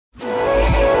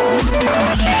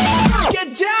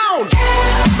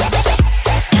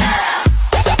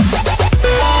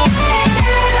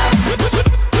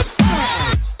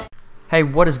Hey,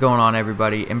 what is going on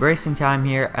everybody? Embracing Time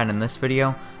here, and in this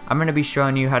video I'm going to be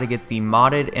showing you how to get the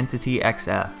modded Entity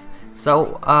XF.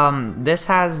 So this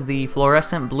has the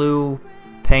fluorescent blue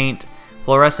paint,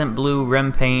 fluorescent blue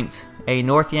rim paint, a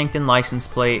North Yankton license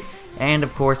plate, and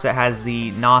of course it has the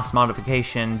NOS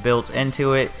modification built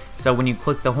into it. So when you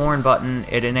click the horn button,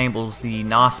 it enables the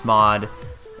NOS mod,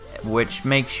 which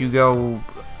makes you go,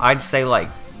 I'd say, like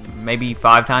maybe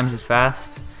 5 times as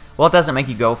fast. Well, it doesn't make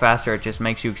you go faster, it just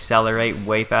makes you accelerate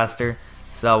way faster.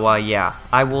 So yeah,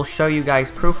 I will show you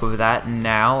guys proof of that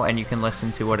now, and you can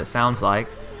listen to what it sounds like.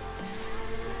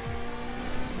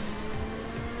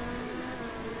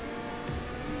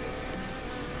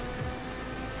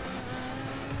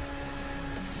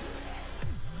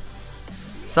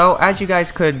 So as you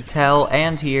guys could tell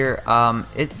and hear,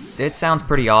 it sounds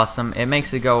pretty awesome. It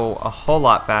makes it go a whole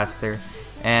lot faster,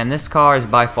 and this car is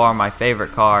by far my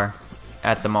favorite car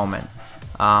at the moment.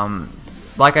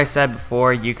 Like I said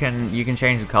before, you can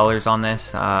change the colors on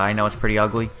this. I know it's pretty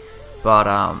ugly, but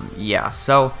yeah.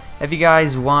 So if you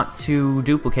guys want to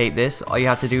duplicate this, all you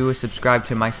have to do is subscribe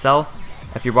to myself.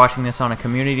 If you're watching this on a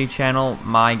community channel,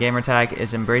 my gamertag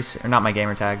is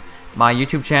my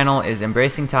YouTube channel is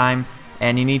Embracing Time,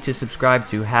 and you need to subscribe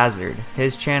to Hazard.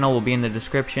 His channel will be in the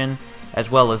description, as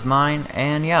well as mine,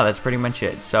 and yeah, that's pretty much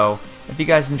it. So if you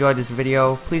guys enjoyed this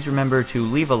video, please remember to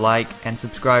leave a like and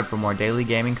subscribe for more daily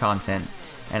gaming content,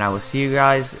 and I will see you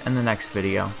guys in the next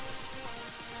video.